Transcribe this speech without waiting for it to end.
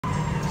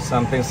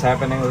Something's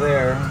happening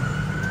there.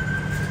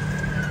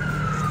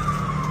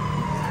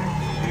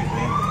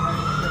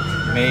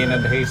 Maine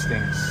and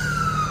Hastings.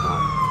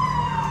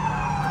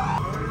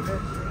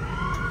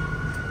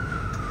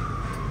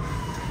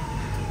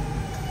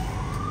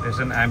 There's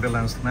an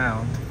ambulance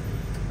now.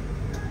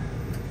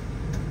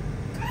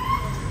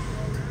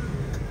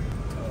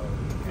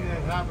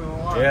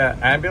 Yeah,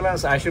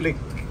 ambulance actually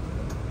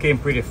came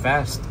pretty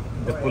fast.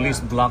 The police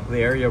blocked the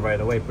area right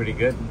away pretty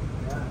good.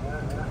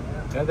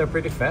 Yeah, they're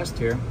pretty fast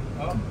here.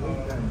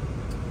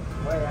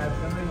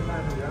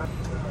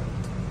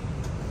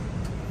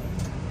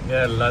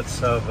 Yeah,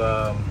 lots of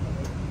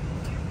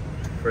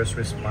first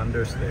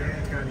responders there.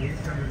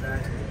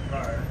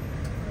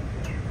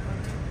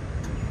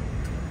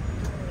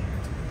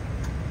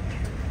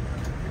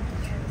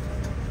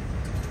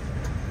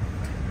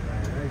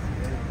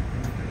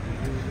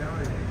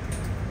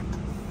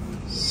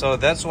 So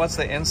that's what's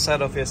the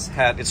inside of his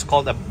hat. It's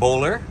called a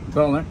bowler.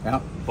 Bowler, yeah.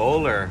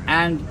 Bowler.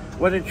 And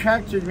what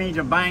attracted me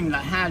to buying the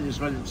hat is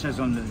what it says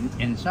on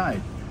the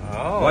inside.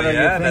 Oh, what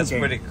yeah, that's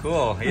pretty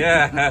cool.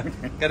 Yeah.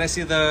 Can I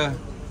see the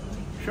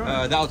Sure.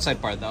 The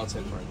outside part? The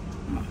outside part.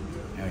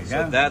 There you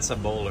So go. that's a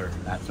bowler.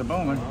 That's a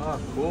bowler. Oh,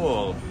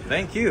 cool.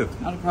 Thank you.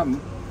 Not a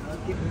problem.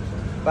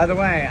 By the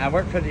way, I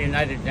work for the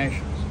United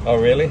Nations. Oh,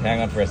 really?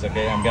 Hang on for a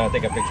second. I'm gonna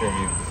take a picture of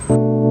you.